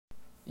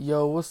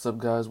Yo, what's up,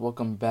 guys?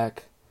 Welcome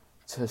back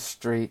to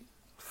Straight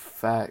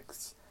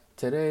Facts.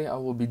 Today, I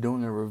will be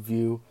doing a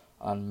review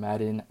on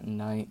Madden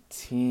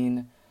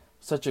 19.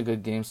 Such a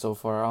good game so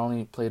far. I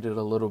only played it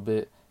a little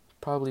bit,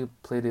 probably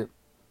played it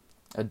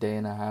a day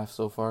and a half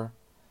so far,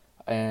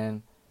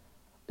 and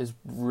it's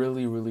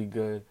really, really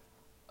good.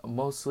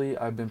 Mostly,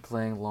 I've been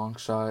playing long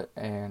shot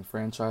and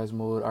franchise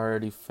mode. I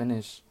already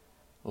finished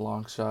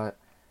long shot.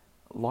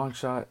 Long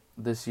shot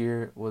this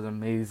year was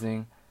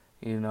amazing.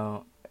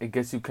 It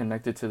gets you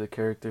connected to the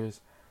characters.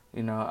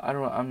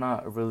 I'm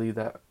not really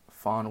that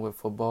fond with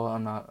football.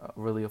 I'm not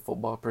really a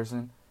football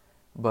person,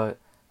 but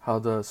how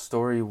the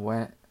story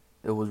went,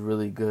 it was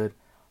really good.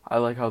 I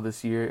like how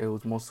this year it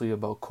was mostly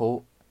about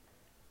Colt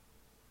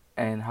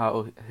and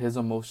how his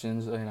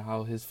emotions and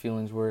how his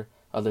feelings were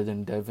other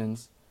than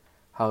Devin's.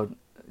 How,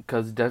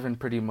 because Devin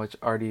pretty much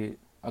already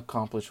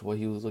accomplished what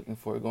he was looking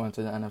for going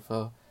to the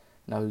NFL.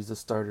 Now he's the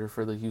starter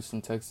for the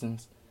Houston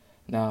Texans.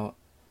 Now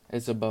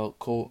it's about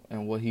Colt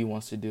and what he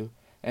wants to do.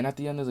 And at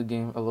the end of the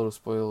game, a little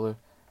spoiler,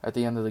 at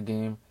the end of the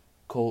game,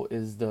 Colt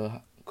is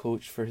the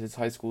coach for his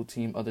high school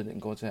team other than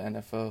going to the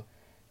NFL,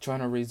 trying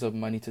to raise up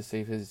money to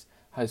save his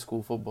high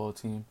school football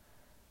team,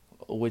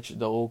 which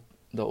the old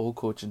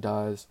coach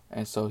dies,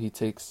 and so he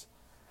takes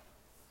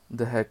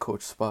the head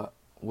coach spot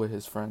with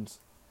his friends.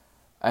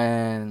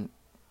 And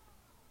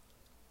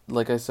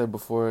like I said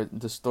before,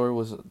 the story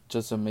was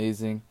just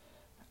amazing.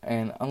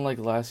 And unlike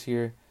last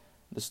year,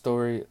 the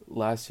story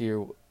last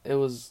year it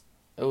was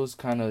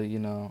kind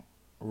of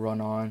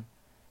run on,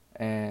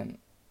 and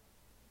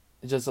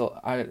I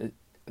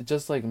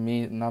just like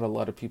me, not a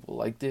lot of people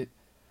liked it.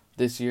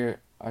 This year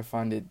I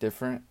find it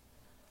different,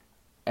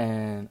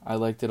 and I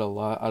liked it a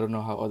lot. I don't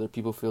know how other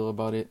people feel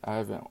about it. I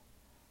haven't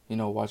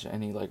watched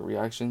any like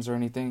reactions or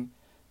anything,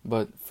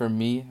 but for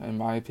me, in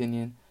my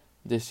opinion,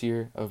 this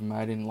year of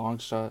Madden long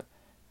shot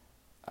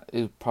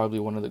is probably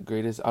one of the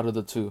greatest out of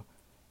the two.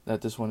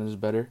 That this one is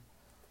better.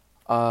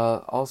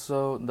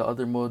 Also, the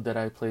other mode that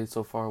I played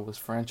so far was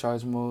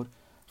franchise mode.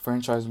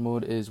 Franchise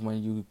mode is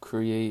when you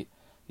create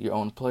your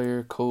own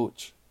player,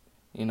 coach,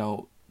 you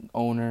know,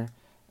 owner,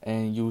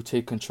 and you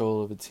take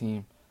control of a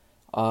team.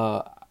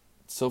 Uh,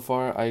 so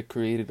far, I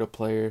created a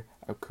player.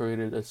 I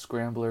created a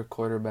scrambler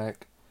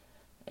quarterback,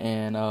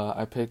 and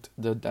I picked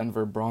the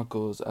Denver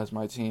Broncos as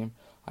my team.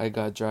 I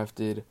got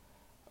drafted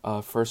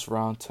first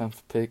round,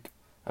 10th pick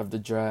of the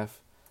draft.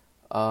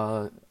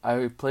 I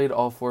played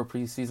all 4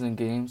 preseason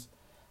games,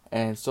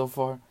 and so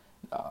far,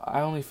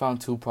 I only found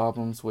two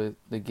problems with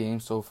the game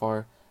so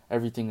far.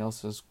 Everything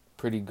else is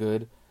pretty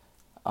good.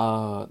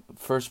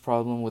 First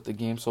problem with the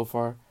game so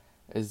far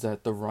is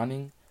that the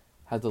running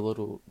had a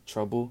little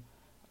trouble.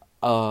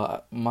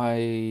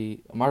 My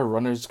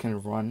runners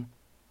can run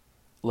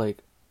like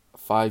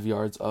 5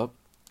 yards up,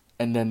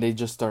 and then they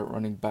just start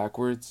running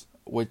backwards,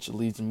 which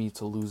leads me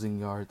to losing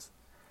yards.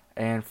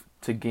 And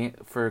to game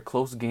for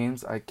close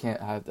games, I can't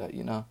have that.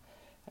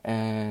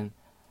 And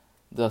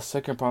the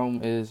second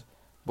problem is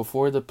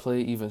before the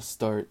play even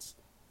starts,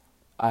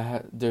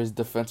 there's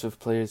defensive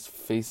players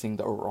facing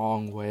the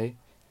wrong way,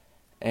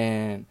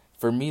 and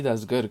for me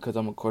that's good because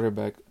I'm a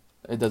quarterback.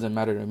 It doesn't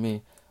matter to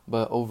me,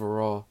 but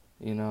overall,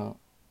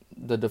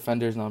 the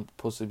defender's not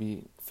supposed to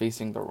be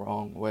facing the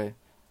wrong way.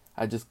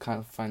 I just kind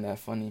of find that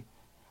funny.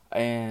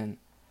 And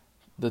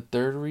the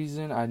third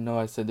reason, I know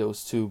I said there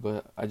was two,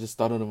 but I just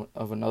thought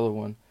of another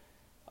one.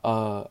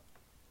 Uh,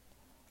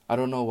 I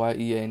don't know why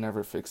EA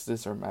never fixed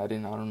this, or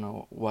Madden. I don't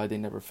know why they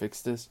never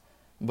fixed this.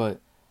 But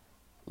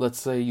let's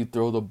say you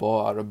throw the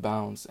ball out of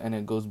bounds and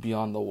it goes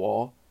beyond the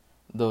wall.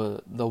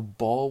 The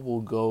ball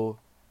will go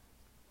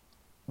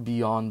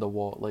beyond the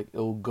wall. Like, it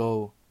will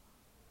go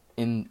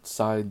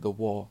inside the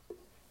wall.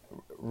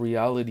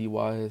 Reality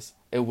wise,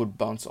 it would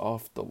bounce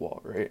off the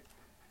wall, right?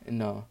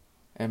 No.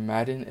 In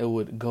Madden, it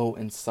would go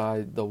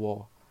inside the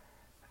wall.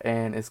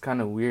 And it's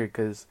kind of weird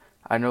because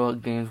I know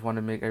games want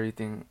to make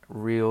everything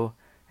real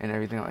and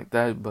everything like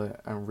that,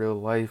 but in real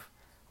life,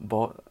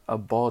 a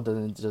ball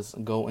doesn't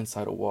just go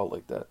inside a wall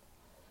like that.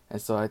 And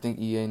so I think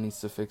EA needs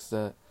to fix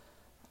that.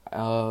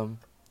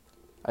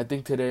 I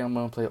think today I'm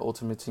gonna play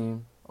Ultimate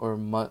Team, or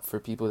MUT for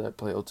people that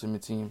play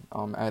Ultimate Team.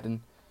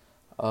 Madden.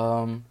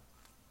 Um,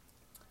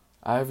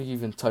 I haven't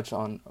even touched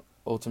on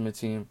Ultimate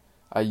Team.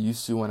 I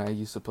used to when I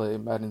used to play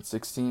Madden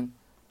 16.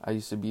 I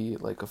used to be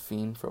like a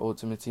fiend for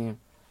Ultimate Team,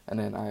 and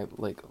then I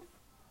like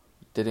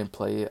didn't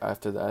play it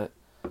after that.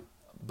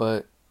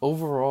 But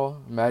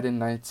overall, Madden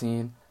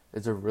 19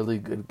 is a really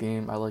good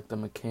game. I like the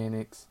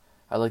mechanics.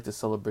 I like the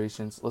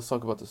celebrations. Let's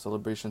talk about the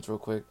celebrations real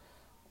quick.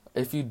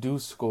 If you do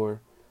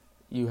score,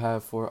 you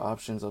have 4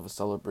 options of a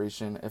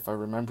celebration. If I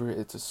remember,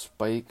 it's a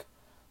spike,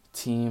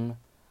 team,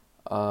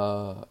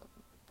 uh,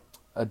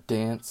 a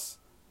dance,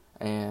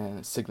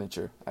 and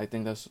signature. I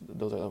think those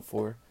are the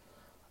 4.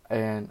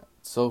 And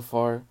so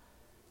far,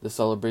 the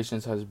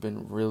celebrations has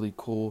been really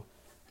cool,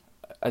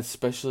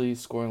 especially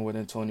scoring with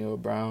Antonio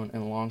Brown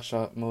in long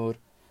shot mode.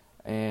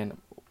 And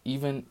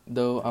even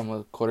though I'm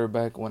a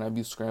quarterback, when I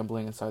be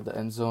scrambling inside the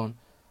end zone,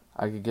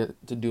 I could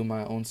get to do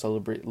my own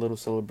little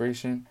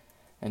celebration,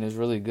 and it's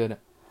really good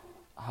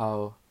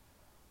how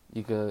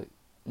You could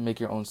make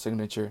your own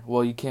signature.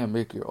 Well, you can't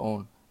make your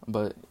own,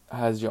 but it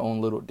has your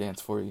own little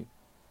dance for you.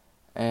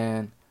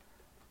 And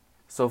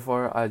so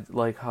far, I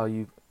like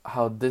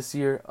how this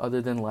year,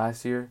 other than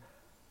last year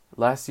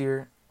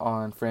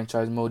on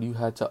franchise mode, you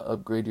had to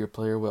upgrade your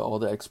player with all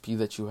the XP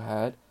that you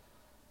had.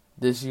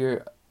 This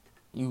year,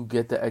 you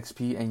get the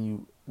XP and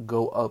you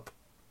go up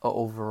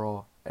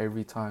overall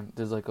every time.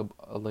 There's like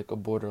a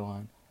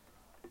borderline,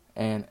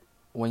 and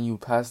when you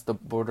pass the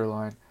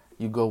borderline,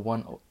 you go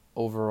one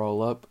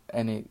overall up,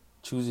 and it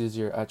chooses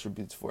your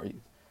attributes for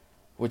you,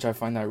 which I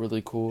find that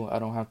really cool. I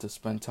don't have to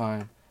spend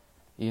time,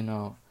 you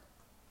know,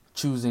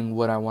 choosing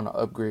what I want to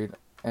upgrade,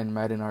 and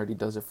Madden already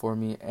does it for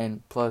me.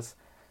 And plus,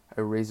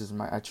 it raises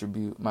my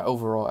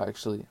overall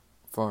actually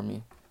for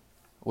me,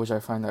 which I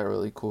find that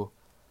really cool.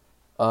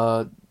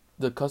 The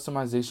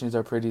customizations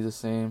are pretty the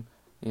same.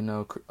 You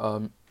know,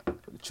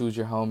 choose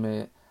your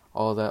helmet,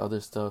 all that other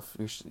stuff,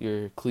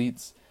 your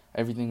cleats,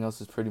 everything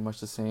else is pretty much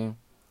the same.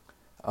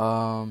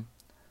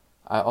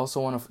 I also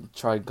want to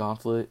try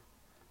Gauntlet,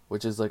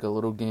 which is like a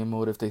little game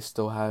mode if they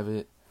still have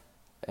it.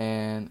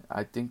 And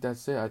I think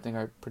that's it. I think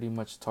I pretty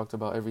much talked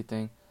about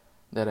everything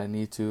that I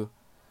need to.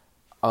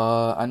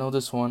 I know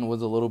this one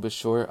was a little bit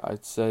short. I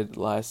said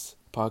last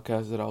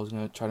podcast that I was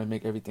going to try to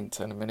make everything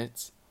 10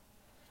 minutes.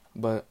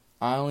 But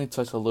I only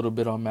touched a little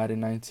bit on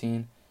Madden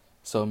 19.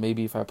 So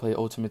maybe if I play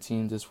Ultimate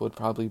Team, this would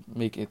probably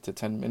make it to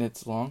 10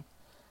 minutes long.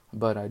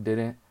 But I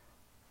didn't.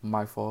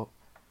 My fault.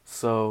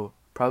 So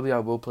probably I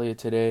will play it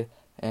today.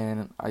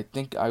 And I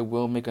think I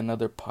will make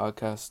another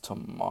podcast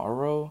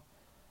tomorrow.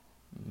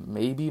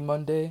 Maybe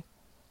Monday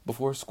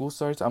before school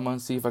starts. I'm going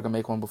to see if I can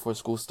make one before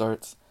school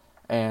starts.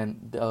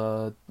 And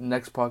the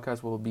next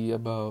podcast will be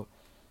about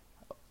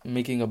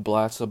making a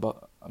blast in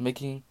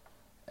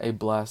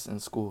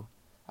school.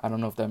 I don't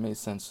know if that made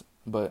sense,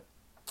 but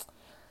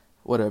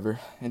whatever.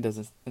 It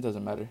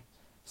doesn't matter.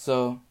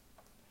 So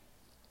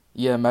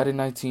yeah, Madden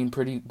 19,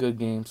 pretty good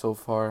game so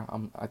far.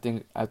 I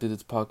think after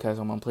this podcast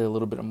I'm gonna play a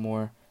little bit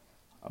more.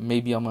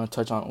 Maybe I'm gonna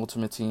touch on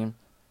Ultimate Team.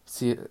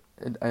 See,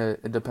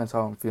 it depends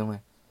how I'm feeling.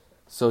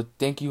 So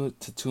thank you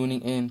to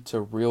tuning in to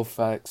Real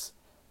Facts.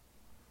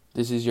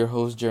 This is your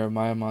host,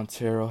 Jeremiah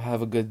Montero.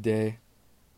 Have a good day.